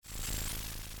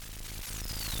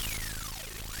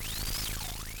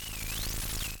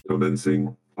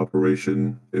commencing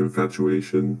Operation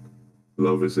Infatuation.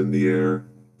 Love is in the air,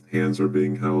 hands are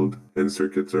being held, and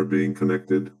circuits are being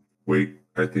connected. Wait,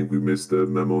 I think we missed the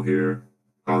memo here.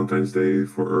 Valentine's Day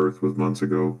for Earth was months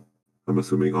ago. I'm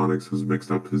assuming Onyx has mixed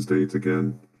up his dates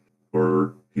again,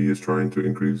 or he is trying to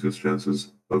increase his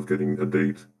chances of getting a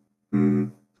date. I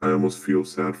almost feel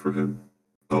sad for him.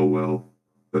 Oh well,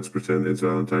 let's pretend it's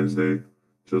Valentine's Day,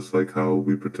 just like how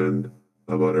we pretend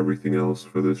about everything else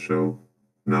for this show.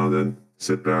 Now then,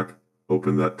 sit back,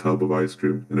 open that tub of ice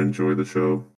cream, and enjoy the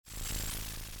show.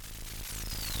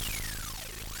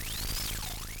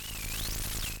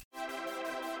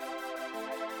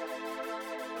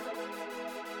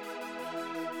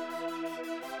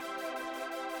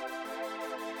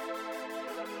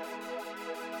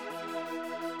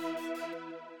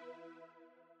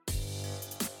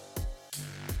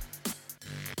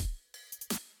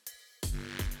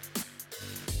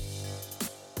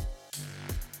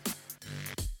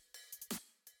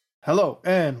 Hello,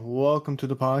 and welcome to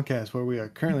the podcast where we are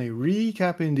currently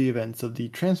recapping the events of the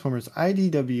Transformers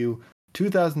IDW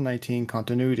 2019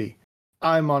 continuity.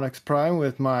 I'm Onyx Prime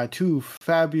with my two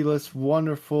fabulous,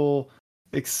 wonderful,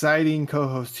 exciting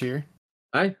co-hosts here.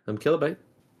 Hi, I'm Kilobyte.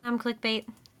 I'm Clickbait.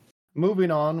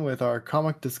 Moving on with our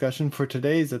comic discussion for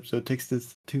today's episode takes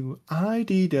us to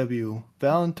IDW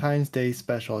Valentine's Day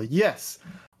Special. Yes,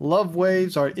 love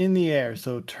waves are in the air,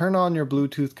 so turn on your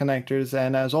Bluetooth connectors,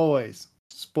 and as always,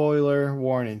 spoiler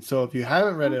warning. So if you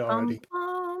haven't read it already,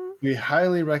 we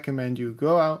highly recommend you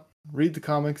go out, read the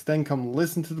comics, then come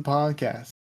listen to the podcast.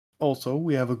 Also,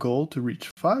 we have a goal to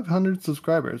reach 500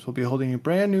 subscribers. We'll be holding a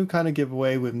brand new kind of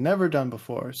giveaway we've never done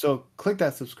before. So click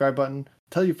that subscribe button,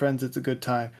 tell your friends it's a good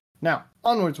time. Now,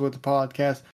 onwards with the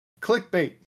podcast.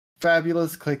 Clickbait.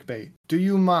 Fabulous Clickbait. Do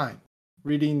you mind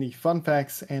reading the fun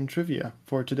facts and trivia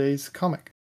for today's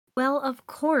comic? Well, of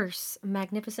course,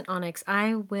 Magnificent Onyx.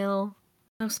 I will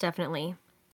most definitely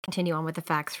continue on with the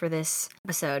facts for this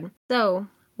episode. So,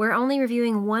 we're only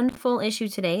reviewing one full issue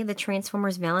today, the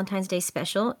Transformers Valentine's Day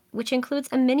Special, which includes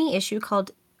a mini issue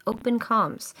called Open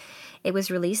Comms. It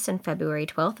was released on February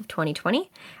 12th of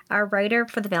 2020. Our writer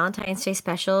for the Valentine's Day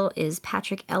Special is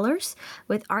Patrick Ellers,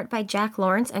 with art by Jack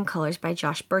Lawrence and colors by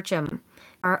Josh Burcham.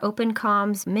 Our Open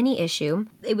Comms mini issue,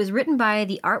 it was written by,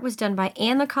 the art was done by,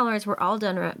 and the colors were all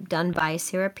done by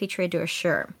Sarah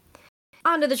Petrie-Dursher.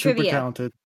 On to the trivia.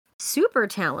 Super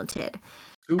talented.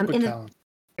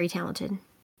 Very talented.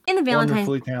 In the Valentine's...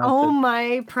 Oh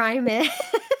my Primus.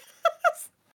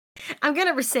 I'm going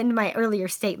to rescind my earlier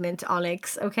statement,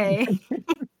 Onyx, okay?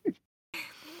 Stick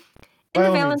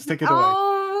it away.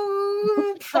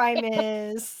 Oh,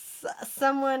 Primus.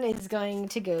 Someone is going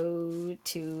to go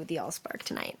to the Allspark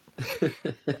tonight.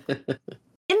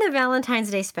 In the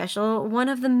Valentine's Day Special, one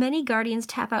of the many Guardians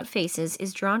tap-out faces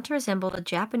is drawn to resemble the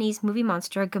Japanese movie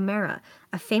monster Gamera,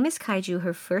 a famous kaiju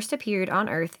who first appeared on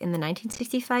Earth in the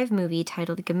 1965 movie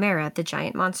titled Gamera, the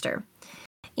Giant Monster.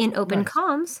 In Open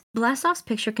Comms, Blastoff's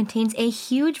picture contains a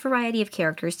huge variety of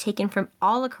characters taken from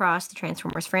all across the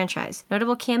Transformers franchise.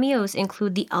 Notable cameos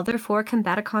include the other four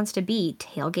Combaticons to be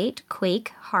Tailgate,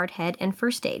 Quake, Hardhead, and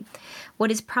First Aid.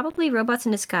 What is probably robots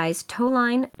in disguise,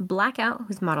 Towline, Blackout,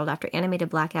 who's modeled after animated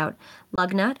Blackout,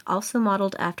 Lugnut, also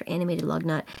modeled after animated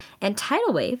Lugnut, and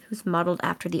Tidal Wave, who's modeled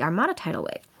after the Armada Tidal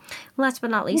Wave. Last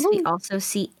but not least, we also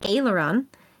see Aileron.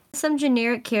 Some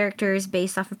generic characters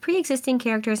based off of pre-existing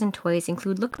characters and toys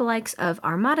include lookalikes of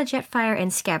Armada Jetfire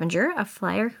and Scavenger, a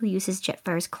flyer who uses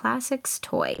Jetfire's Classics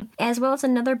toy, as well as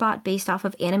another bot based off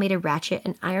of animated Ratchet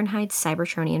and Ironhide's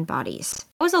Cybertronian bodies.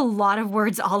 That was a lot of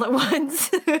words all at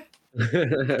once.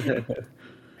 It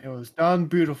was done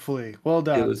beautifully. Well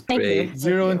done. It was great.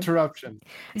 Zero interruptions.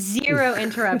 Zero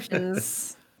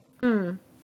interruptions.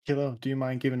 Kilo, do you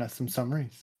mind giving us some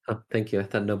summaries? Oh, thank you. I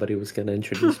thought nobody was going to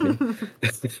introduce me.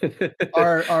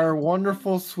 Our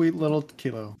wonderful, sweet little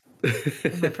Kilo.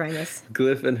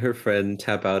 Glyph and her friend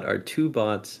tap out are two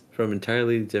bots from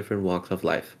entirely different walks of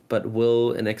life. But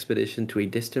will an expedition to a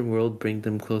distant world bring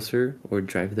them closer or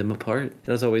drive them apart?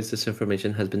 And as always, this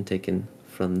information has been taken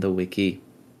from the wiki.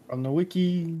 From the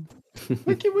wiki.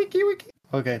 Wiki.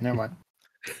 Okay, never mind.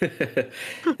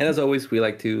 And as always, we would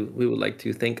like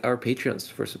to thank our patrons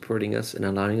for supporting us and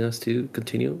allowing us to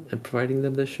continue and providing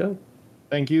them this show.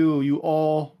 Thank you. You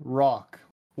all rock.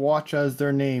 Watch as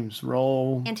their names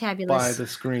roll by the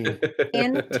screen.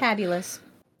 Fantabulous.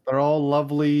 They're all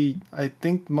lovely. I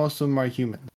think most of them are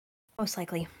human. Most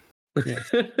likely. Yes.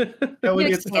 Shall we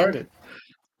get started?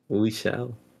 We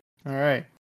shall. All right.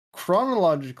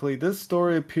 Chronologically, this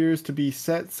story appears to be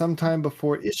set sometime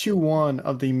before issue 1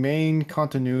 of the main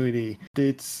continuity.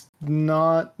 It's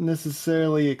not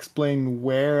necessarily explained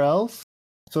where else.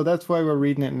 So that's why we're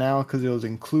reading it now, because it was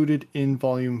included in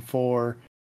Volume 4.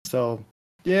 So,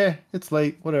 yeah, it's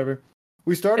late, whatever.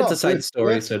 We start It's off a side with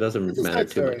story, Glyph. so it doesn't It's a matter side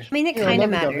too story. much. I mean, it You know, kind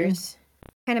of lovey-dovey. matters.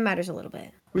 Kind of matters a little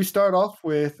bit. We start off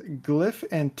with Glyph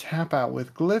and Tap Out,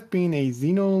 with Glyph being a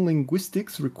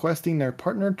xenolinguistics requesting their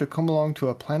partner to come along to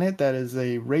a planet that is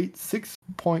a rate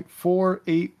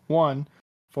 6.481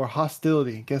 for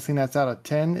hostility. Guessing that's out of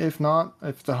 10. If not,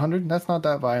 if it's 100, that's not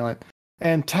that violent.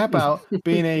 And Tap Out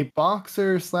being a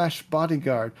boxer /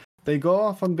 bodyguard. They go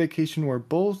off on vacation where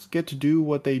both get to do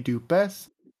what they do best.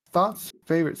 Thoughts,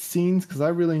 favorite scenes, because I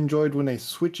really enjoyed when they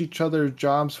switch each other's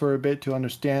jobs for a bit to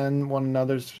understand one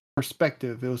another's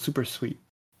perspective. It was super sweet.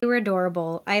 They were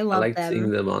adorable. I I love liked them.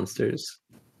 seeing the monsters.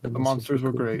 The monsters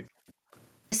were great.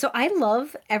 So I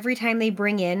love every time they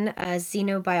bring in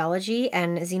xenobiology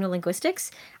and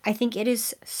xenolinguistics. I think it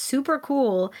is super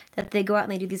cool that they go out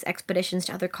and they do these expeditions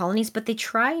to other colonies, but they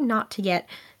try not to get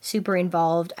super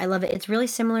involved. I love it. It's really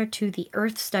similar to the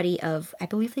Earth study of, I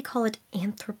believe they call it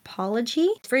anthropology.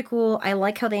 It's very cool. I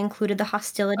like how they included the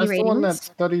hostility That's ratings. the one that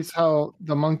studies how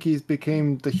the monkeys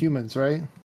became the humans, right?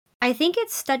 I think it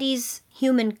studies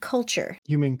human culture.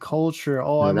 Human culture.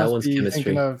 Oh, No, I that must one's be chemistry.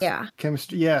 thinking of Yeah.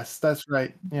 chemistry. Yes, that's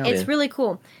right. Yeah. It's Yeah. really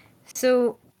cool.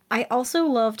 So I also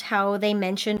loved how they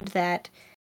mentioned that,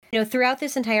 throughout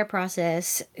this entire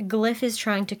process, Glyph is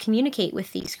trying to communicate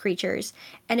with these creatures.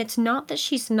 And it's not that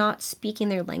she's not speaking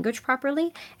their language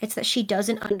properly, it's that she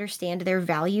doesn't understand their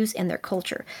values and their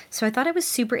culture. So I thought it was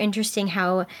super interesting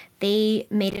how they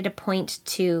made it a point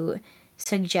to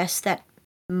suggest that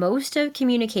most of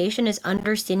communication is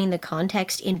understanding the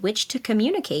context in which to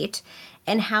communicate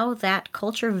and how that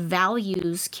culture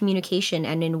values communication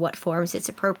and in what forms it's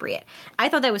appropriate. I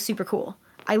thought that was super cool.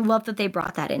 I love that they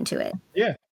brought that into it.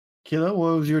 Yeah. Kilo,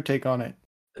 what was your take on it?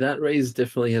 That race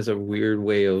definitely has a weird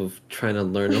way of trying to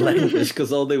learn a language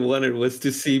because all they wanted was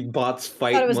to see bots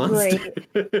fight it was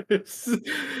monsters.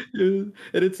 And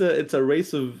it's a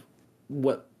race of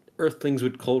what Earthlings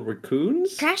would call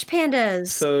raccoons. Trash pandas.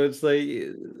 So it's like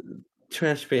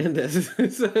trash pandas.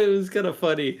 So it was kind of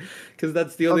funny because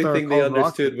that's the only they were thing they called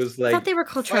understood rockets. was like. I thought they were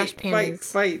called trash pandas.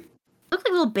 Fight. Look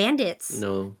like little bandits.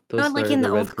 No, those Not like are in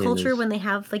the red old culture pandas. when they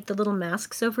have like the little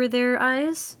masks over their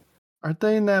eyes. Aren't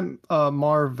they in that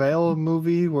Marvel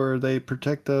movie where they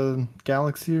protect the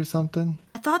galaxy or something?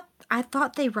 I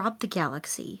thought they robbed the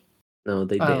galaxy. No,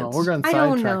 they I don't know. dance. We're getting I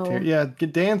don't sidetracked here. know. Yeah,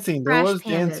 dancing. There Trash was pandas.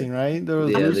 dancing, right? There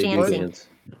was Yeah, Loose they do dancing. dance.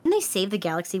 Didn't they save the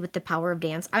galaxy with the power of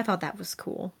dance? I thought that was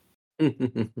cool.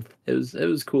 It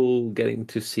was cool getting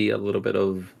to see a little bit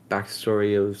of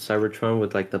backstory of Cybertron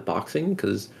with like the boxing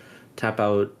because Tap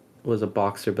Out was a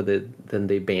boxer, but then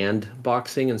they banned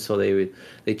boxing, and so they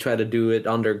try to do it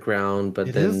underground, but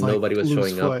It then is like nobody was loose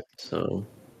showing foot. up. So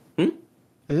It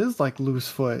is like Loose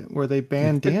Foot, where they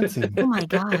banned dancing. Oh my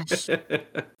gosh.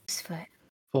 Loose foot.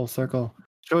 Full circle.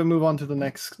 Shall we move on to the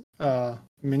next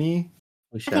mini?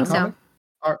 we I think shall. so.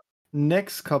 Our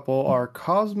next couple are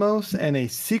Cosmos and a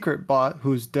secret bot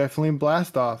who's definitely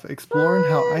blast off, exploring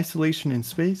how isolation in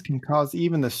space can cause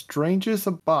even the strangest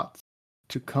of bots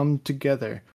to come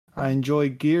together. I enjoy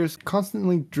Gears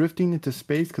constantly drifting into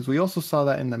space because we also saw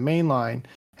that in the main line,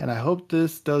 and I hope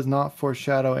this does not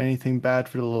foreshadow anything bad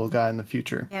for the little guy in the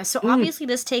future. Yeah, so obviously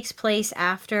this takes place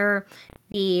after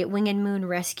the Winged Moon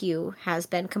rescue has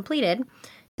been completed.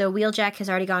 So Wheeljack has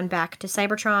already gone back to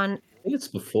Cybertron. I think it's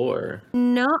before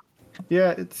No,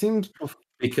 Yeah, it seems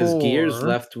because Gears before.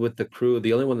 left with the crew.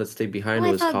 The only one that stayed behind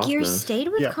I was thought Cosmos. Gears stayed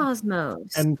with Yeah.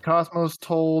 Cosmos. And Cosmos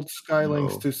told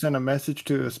Skylinks No. to send a message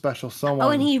to a special someone. Oh,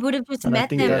 and he would have just And I met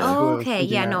think them. that's who Oh, I was okay.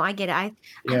 thinking Yeah, at. no, I get it. I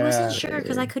Yeah. wasn't sure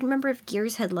because I couldn't remember if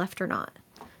Gears had left or not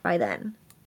by then.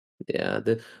 Yeah,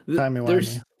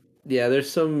 Timey-wimey.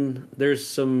 there's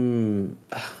some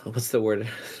what's the word?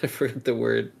 I forget the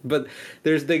word. But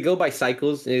they go by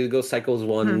cycles. They go cycles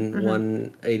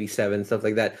 187, stuff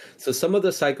like that. So some of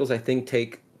the cycles I think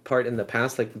take part in the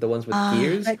past, like the ones with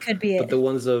Gears. That could be But it. the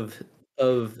ones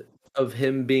of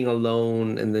him being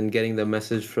alone and then getting the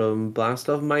message from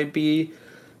Blastoff might be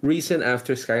recent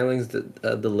after Skylines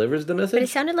delivers the message. But it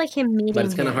sounded like him meeting But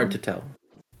it's kind of him. hard to tell.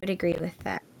 I would agree with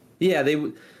that. Yeah,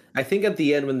 I think at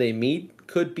the end when they meet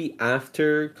could be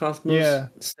after Cosmos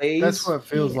stays. That's what it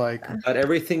feels like. But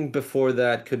everything before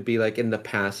that could be like in the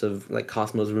past of like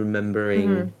Cosmos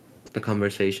remembering the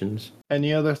conversations.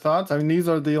 Any other thoughts? I mean, these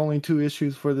are the only two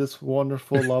issues for this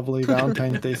wonderful, lovely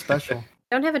Valentine's Day special.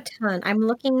 Don't have a ton. I'm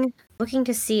looking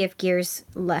to see if Gears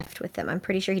left with them. I'm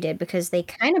pretty sure he did because they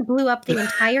kind of blew up the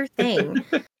entire thing.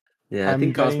 Yeah, I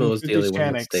think Cosmo was the only one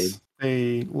that Mechanics, stayed.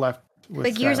 They left with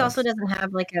But Gears Skylinks. also doesn't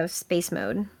have like a space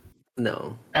mode.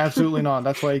 No. Absolutely not.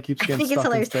 That's why he keeps I getting think it's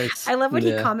stuck in hilarious. space. I love when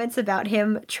he Yeah. comments about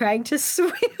him trying to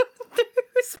swim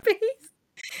through space.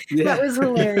 Yeah. That was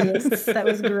hilarious. That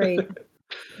was great.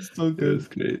 So It good. was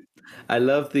great. I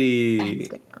love the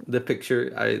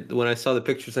picture. When I saw the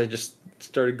pictures, I just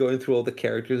started going through all the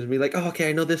characters and be like, oh, okay,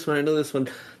 I know this one.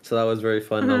 So that was very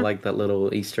fun. I like that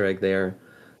little Easter egg there.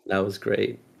 That was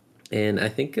great. And I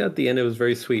think at the end it was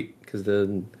very sweet because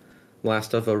the last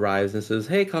stuff arrives and says,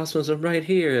 hey, Cosmos, I'm right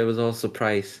here. It was all a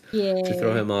surprise to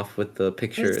throw him off with the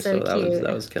picture. so So that cute.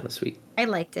 was kind of sweet. I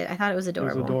liked it. I thought it was It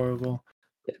was adorable. adorable.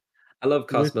 Yeah. I love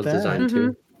Cosmos that- design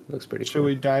too. Looks pretty Should cool.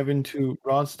 we dive into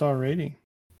Rodstar rating?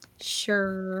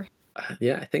 Sure.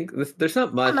 Yeah, I think there's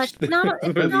not much. Not for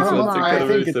There's these not ones. much. They're I kind of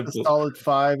very think it's a simple. solid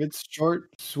 5. It's short,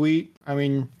 sweet. I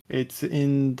mean, it's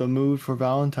in the mood for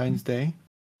Valentine's Day.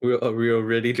 We're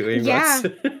already doing Yeah. Rods?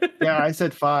 Yeah, I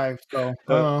said 5, so I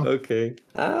don't know. Okay.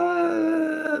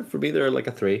 For me, they're like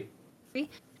a 3. 3?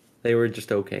 They were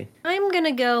just okay. I'm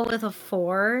gonna go with a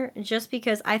 4 just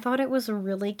because I thought it was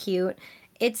really cute.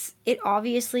 It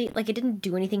obviously, like, it didn't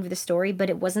do anything for the story, but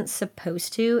it wasn't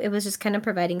supposed to. It was just kind of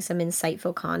providing some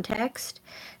insightful context.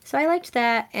 So I liked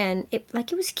that, and it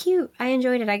was cute. I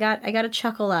enjoyed it. I got a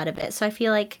chuckle out of it. So I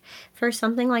feel like for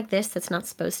something like this that's not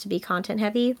supposed to be content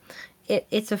heavy,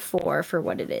 it's a 4 for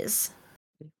what it is.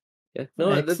 Yeah,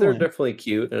 no, they're Excellent. definitely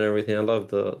cute and everything. I love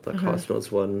the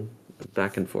Cosmos one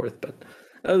back and forth, but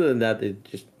other than that, it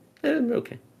just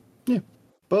okay. Yeah.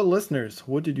 But listeners,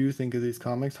 what did you think of these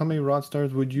comics? How many Rod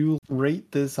Stars would you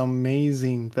rate this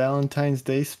amazing Valentine's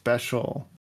Day special?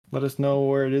 Let us know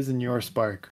where it is in your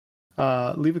spark.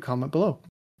 Leave a comment below.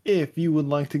 If you would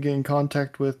like to get in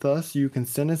contact with us, you can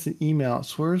send us an email at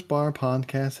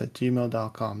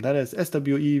swervesbarpodcast@gmail.com. That is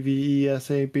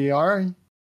SWEVESABR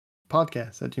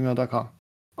podcast@gmail.com.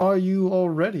 Are you all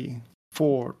ready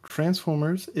for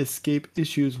Transformers Escape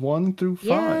issues 1 through 5?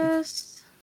 Yes.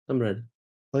 I'm ready.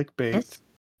 Clickbait. Yes.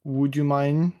 Would you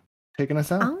mind taking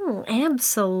us out? Oh,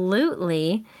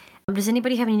 absolutely. Does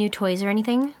anybody have any new toys or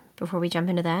anything before we jump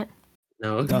into that?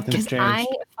 No, Nothing's Because I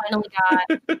changed. finally got.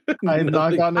 I have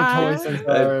not gotten a toy Uh, since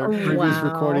our previous wow.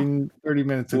 recording 30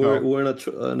 minutes ago. We're on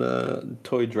a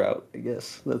toy drought, I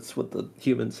guess. That's what the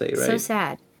humans say, right? So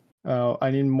sad. I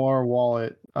need more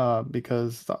wallet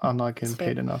because I'm not getting That's fair.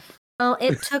 paid enough. Well,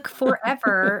 it took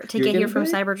forever to You're get here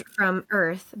getting from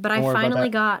Earth, but I Don't worry about finally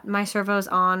that. got my servos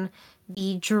on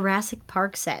the Jurassic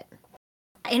Park set.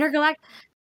 Intergalactic.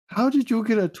 How did you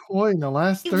get a toy in the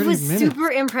last It 30 was minutes? super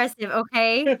impressive.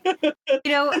 Okay,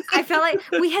 I felt like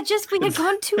we had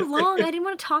gone too long. I didn't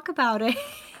want to talk about it,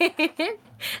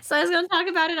 so I was going to talk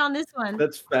about it on this one.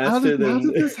 That's How faster did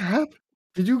than this happen?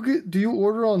 Do you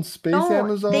order on Space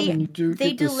Amazon they and you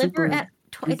they get the deliver super at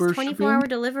it's duper 24-hour shipping?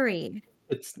 delivery.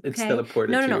 it's Okay. teleported.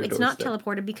 No, to your it's not doorstep.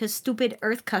 teleported because stupid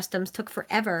Earth Customs took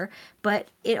forever, but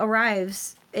it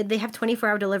arrives. They have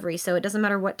 24-hour delivery, so it doesn't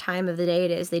matter what time of the day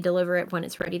it is. They deliver it when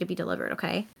it's ready to be delivered,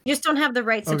 okay? You just don't have the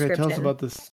right Okay, subscription. tell us about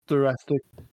this Jurassic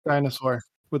dinosaur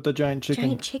with the giant chicken.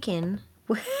 Giant chicken.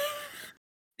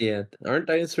 Yeah, aren't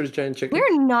dinosaurs giant chickens?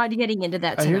 We're not getting into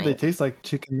that I tonight. hear they taste like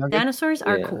chicken nuggets. Dinosaurs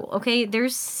are Yeah. cool, okay?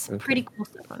 There's pretty cool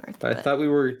stuff on Earth. But I But thought we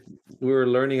were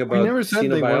learning We about never said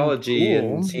they weren't xenobiology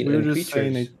cool. and We were just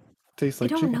saying creatures. they taste I like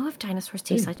don't chicken. know if dinosaurs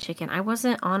taste Yeah. like chicken. I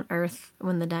wasn't on Earth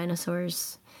when the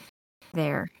dinosaurs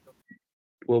there.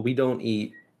 Well, we don't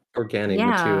eat organic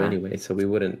Yeah. material anyway, so we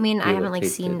wouldn't. I mean, be I able haven't to like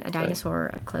taste seen it, a but dinosaur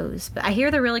up close, but I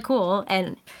hear they're really cool,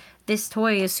 and this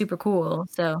toy is super cool.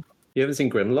 So You haven't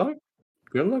seen Grimlock?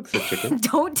 Grimlock's a chicken.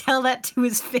 don't tell that to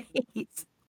his face.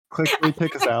 Quickly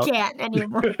take us I out. can't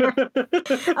anymore.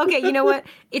 Okay, you know what?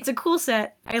 It's a cool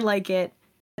set. I like it.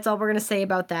 That's all we're gonna say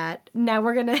about that. Now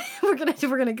we're gonna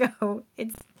go.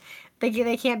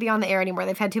 They can't be on the air anymore.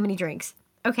 They've had too many drinks.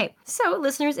 Okay, so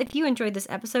listeners, if you enjoyed this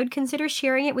episode, consider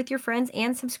sharing it with your friends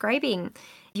and subscribing.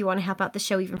 If you want to help out the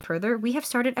show even further, we have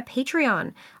started a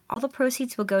Patreon. All the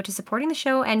proceeds will go to supporting the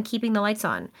show and keeping the lights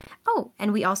on. Oh,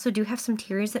 and we also do have some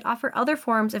tiers that offer other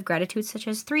forms of gratitude, such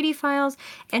as 3D files,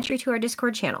 entry to our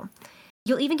Discord channel.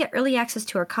 You'll even get early access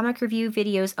to our comic review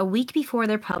videos a week before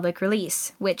their public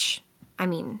release, which, I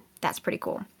mean, that's pretty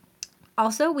cool.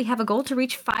 Also, we have a goal to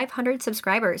reach 500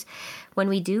 subscribers. When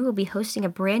we do, we'll be hosting a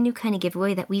brand new kind of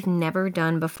giveaway that we've never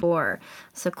done before.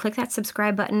 So click that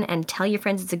subscribe button and tell your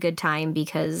friends it's a good time,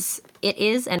 because it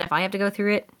is, and if I have to go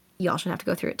through it, y'all should have to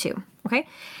go through it too. Okay?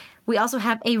 We also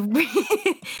have a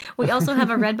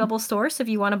Redbubble store, so if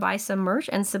you want to buy some merch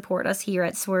and support us here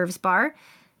at Swerve's Bar,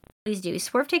 please do.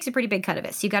 Swerve takes a pretty big cut of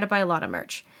it, so you got to buy a lot of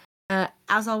merch.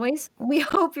 As always, we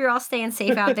hope you're all staying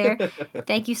safe out there.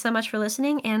 Thank you so much for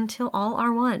listening, and till all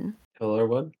are one. Hello,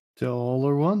 everyone. Till all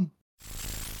are one.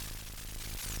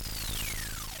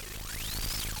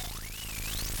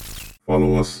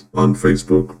 Follow us on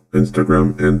Facebook,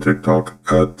 Instagram, and TikTok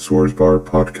at Swerve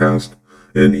Podcast,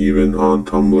 and even on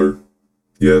Tumblr.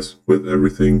 Yes, with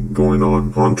everything going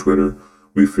on Twitter,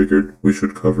 we figured we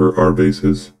should cover our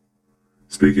bases.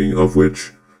 Speaking of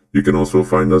which, you can also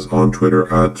find us on Twitter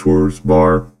at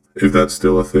Swerve if that's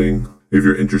still a thing. If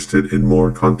you're interested in more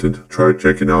content, try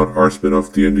checking out our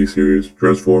spin-off D&D series,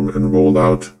 Transform and Roll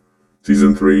Out.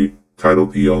 Season 3,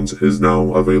 titled Eons, is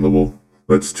now available.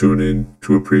 Let's tune in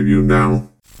to a preview now.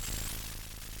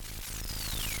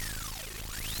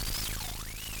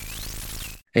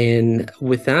 And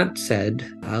with that said,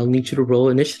 I'll need you to roll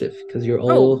initiative because you're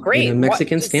all in a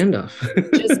Mexican standoff.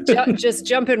 just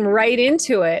jumping right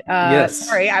into it. Yes.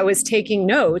 Sorry, I was taking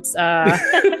notes.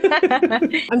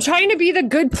 I'm trying to be the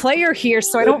good player here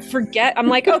so I don't forget. I'm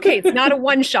like, okay, it's not a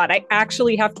one shot. I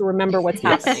actually have to remember what's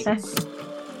happening.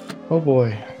 Oh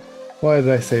boy. Why did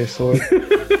I say sword?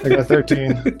 I got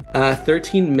 13.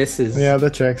 13 misses. Yeah,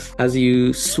 that checks. As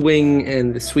you swing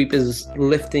and the sweep is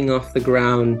lifting off the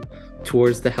ground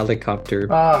towards the helicopter.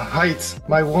 Heights,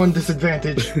 my one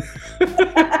disadvantage.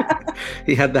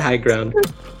 He had the high ground.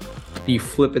 You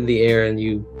flip in the air and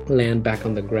you land back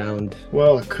on the ground.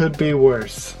 Well, it could be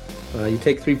worse. You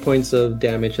take 3 points of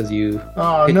damage as you...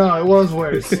 Oh, no, it was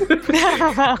worse.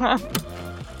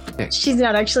 She's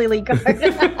not actually legal.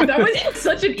 That was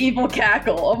such an evil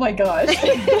cackle. Oh my gosh.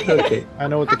 Okay. I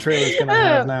know what the trailer's going to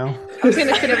have now. I'm going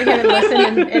to sit over here and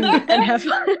listen and have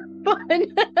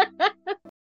fun.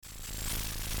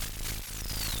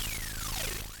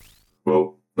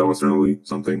 Well, that was certainly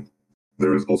something.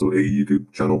 There is also a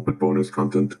YouTube channel with bonus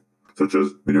content, such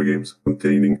as video games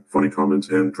containing funny comments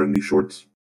and trendy shorts.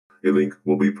 A link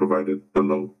will be provided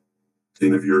below.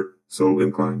 And if you're so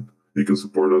inclined, you can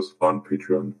support us on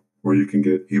Patreon, where you can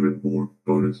get even more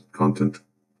bonus content,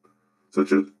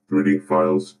 such as reading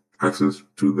files, access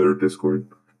to their Discord,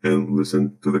 and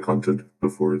listen to the content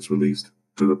before it's released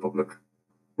to the public.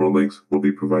 More links will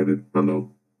be provided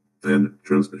below. End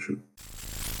transmission.